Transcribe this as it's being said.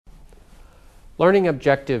Learning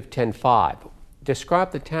Objective 10.5.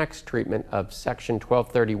 Describe the tax treatment of Section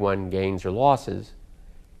 1231 gains or losses,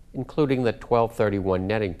 including the 1231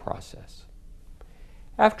 netting process.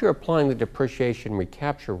 After applying the depreciation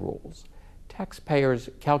recapture rules, taxpayers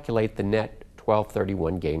calculate the net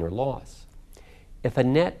 1231 gain or loss. If a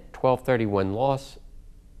net 1231 loss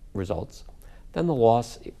results, then the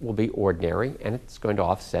loss will be ordinary and it's going to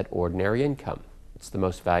offset ordinary income. It's the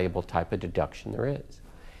most valuable type of deduction there is.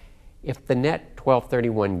 If the net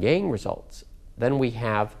 1231 gain results, then we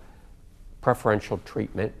have preferential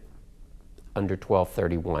treatment under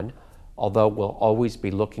 1231, although we'll always be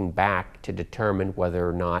looking back to determine whether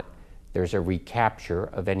or not there's a recapture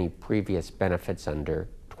of any previous benefits under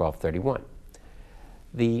 1231.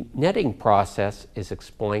 The netting process is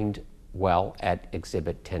explained well at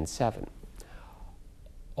Exhibit 10.7.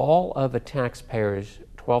 All of a taxpayer's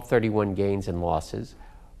 1231 gains and losses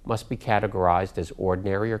must be categorized as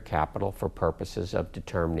ordinary or capital for purposes of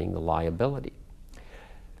determining the liability.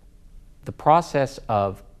 The process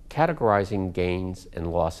of categorizing gains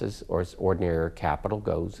and losses or as ordinary or capital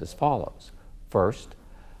goes as follows. First,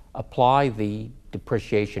 apply the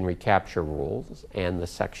depreciation recapture rules and the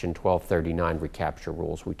Section 1239 recapture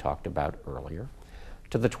rules we talked about earlier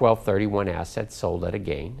to the 1231 assets sold at a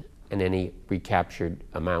gain, and any recaptured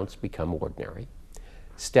amounts become ordinary.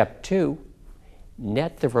 Step 2,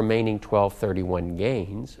 net the remaining 1231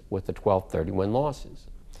 gains with the 1231 losses.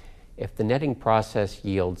 If the netting process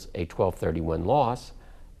yields a 1231 loss,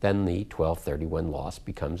 then the 1231 loss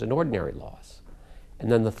becomes an ordinary loss.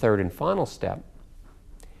 And then the third and final step,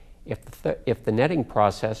 if the netting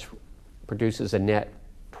process produces a net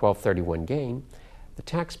 1231 gain, the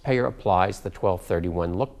taxpayer applies the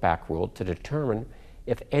 1231 look-back rule to determine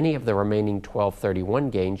if any of the remaining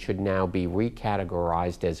 1231 gain should now be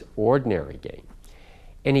recategorized as ordinary gain.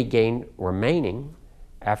 Any gain remaining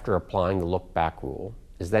after applying the look-back rule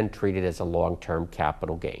is then treated as a long-term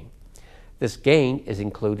capital gain. This gain is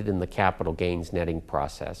included in the capital gains netting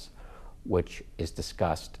process, which is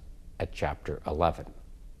discussed at Chapter 11.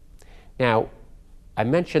 Now, I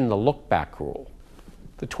mentioned the look-back rule,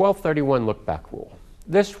 the 1231 look-back rule.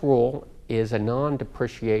 This rule is a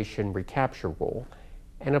non-depreciation recapture rule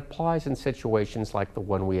and applies in situations like the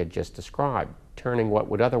one we had just described, turning what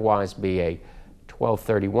would otherwise be a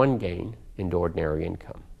 1231 gain into ordinary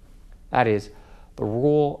income. That is, the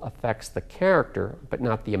rule affects the character but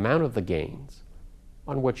not the amount of the gains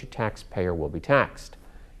on which a taxpayer will be taxed.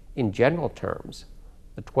 In general terms,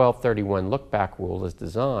 the 1231 look-back rule is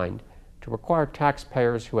designed to require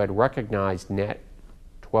taxpayers who had recognized net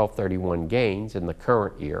 1231 gains in the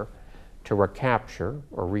current year to recapture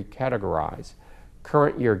or recategorize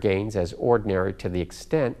current year gains as ordinary to the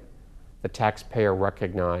extent the taxpayer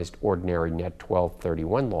recognized ordinary net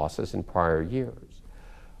 1231 losses in prior years.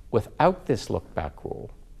 Without this look-back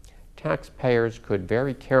rule, taxpayers could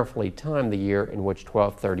very carefully time the year in which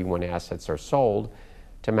 1231 assets are sold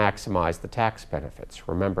to maximize the tax benefits.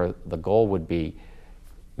 Remember, the goal would be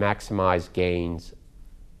maximize gains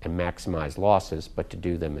and maximize losses, but to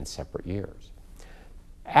do them in separate years.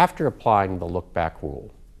 After applying the look-back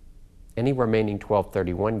rule, any remaining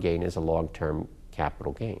 1231 gain is a long-term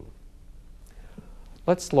capital gain.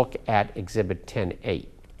 Let's look at Exhibit 10.8.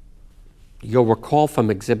 You'll recall from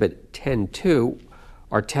Exhibit 10.2,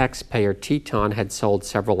 our taxpayer Teton had sold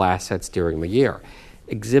several assets during the year.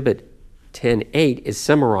 Exhibit 10.8 is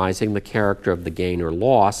summarizing the character of the gain or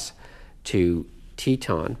loss to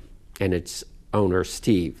Teton and its owner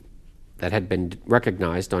Steve that had been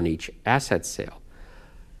recognized on each asset sale.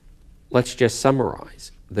 Let's just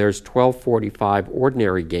summarize. There's 1245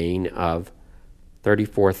 ordinary gain of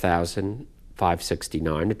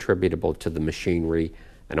 $34,569 attributable to the machinery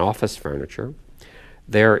and office furniture.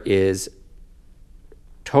 There is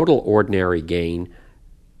total ordinary gain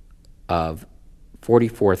of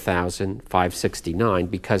 $44,569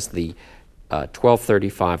 because the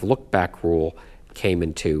 1235 look-back rule came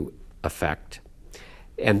into effect.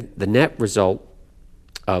 And the net result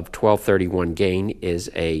of 1231 gain is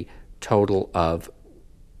a total of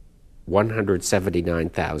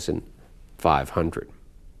 $179,500.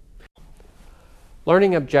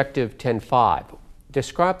 Learning Objective 10.5.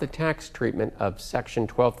 Describe the tax treatment of Section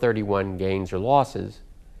 1231 gains or losses,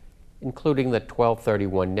 including the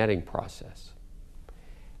 1231 netting process.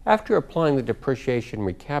 After applying the depreciation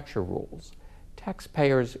recapture rules,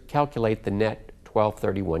 taxpayers calculate the net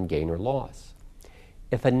 1231 gain or loss.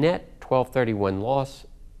 If a net 1231 loss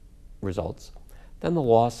results, then the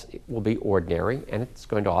loss will be ordinary and it's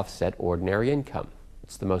going to offset ordinary income.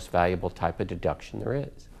 It's the most valuable type of deduction there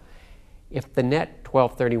is. If the net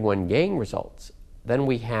 1231 gain results, then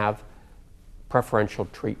we have preferential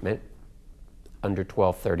treatment under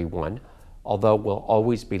 1231, although we'll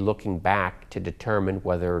always be looking back to determine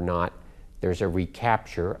whether or not there's a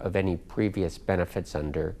recapture of any previous benefits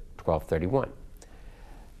under 1231.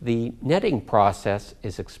 The netting process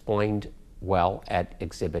is explained well at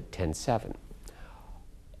Exhibit 10.7.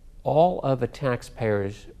 All of a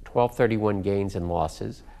taxpayer's 1231 gains and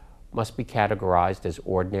losses must be categorized as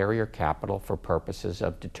ordinary or capital for purposes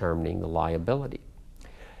of determining the liability.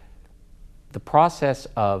 The process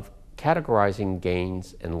of categorizing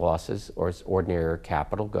gains and losses or as ordinary or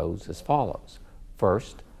capital goes as follows.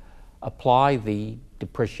 First, apply the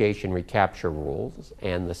depreciation recapture rules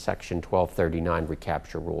and the Section 1239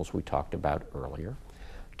 recapture rules we talked about earlier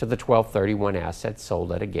to the 1231 assets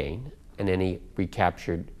sold at a gain, and any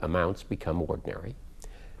recaptured amounts become ordinary.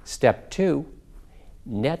 Step 2,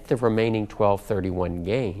 net the remaining 1231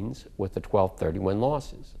 gains with the 1231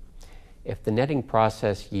 losses. If the netting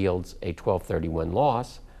process yields a 1231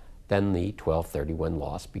 loss, then the 1231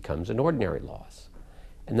 loss becomes an ordinary loss.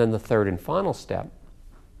 And then the third and final step,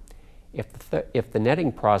 if the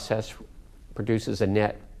netting process produces a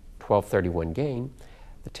net 1231 gain,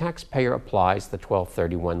 the taxpayer applies the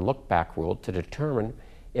 1231 look-back rule to determine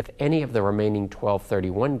if any of the remaining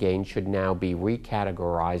 1231 gain should now be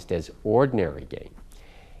recategorized as ordinary gain.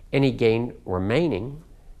 Any gain remaining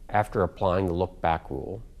after applying the look-back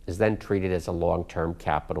rule is then treated as a long-term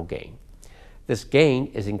capital gain. This gain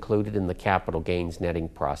is included in the capital gains netting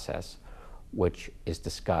process, which is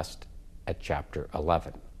discussed at Chapter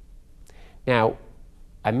 11. Now,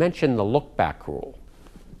 I mentioned the look-back rule,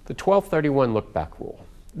 the 1231 look-back rule.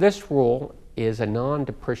 This rule is a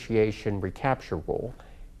non-depreciation recapture rule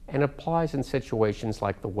and applies in situations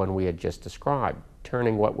like the one we had just described,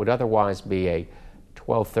 turning what would otherwise be a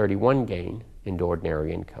 1231 gain into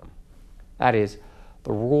ordinary income. That is,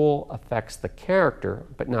 the rule affects the character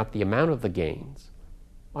but not the amount of the gains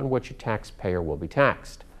on which a taxpayer will be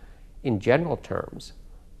taxed. In general terms,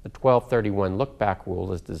 the 1231 look-back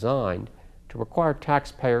rule is designed to require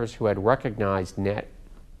taxpayers who had recognized net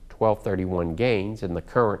 1231 gains in the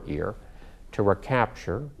current year to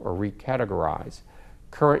recapture or recategorize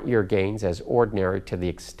current year gains as ordinary to the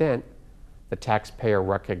extent the taxpayer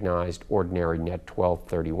recognized ordinary net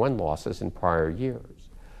 1231 losses in prior years.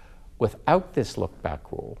 Without this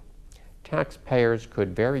look-back rule, taxpayers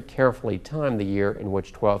could very carefully time the year in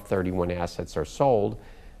which 1231 assets are sold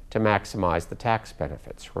to maximize the tax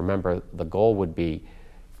benefits. Remember, the goal would be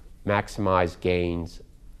maximize gains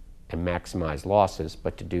and maximize losses,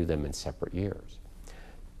 but to do them in separate years.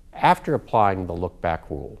 After applying the look-back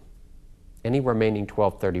rule, any remaining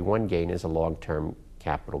 1231 gain is a long-term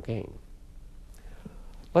capital gain.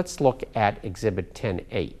 Let's look at Exhibit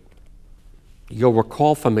 10.8. You'll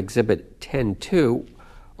recall from Exhibit 10.2,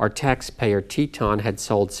 our taxpayer Teton had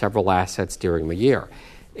sold several assets during the year.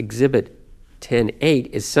 Exhibit 10.8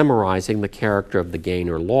 is summarizing the character of the gain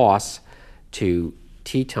or loss to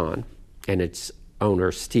Teton and its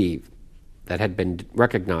owner, Steve, that had been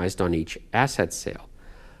recognized on each asset sale.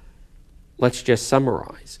 Let's just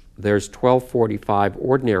summarize. There's 1245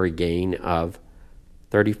 ordinary gain of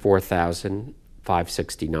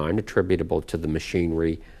 $34,569 attributable to the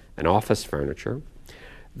machinery and office furniture.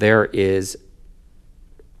 There is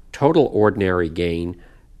total ordinary gain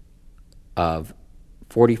of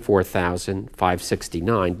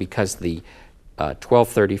 $44,569 because the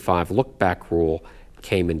 1235 look-back rule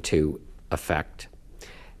came into effect.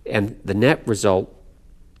 And the net result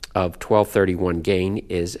of 1231 gain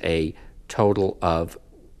is a total of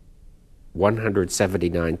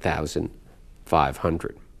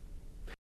 $179,500.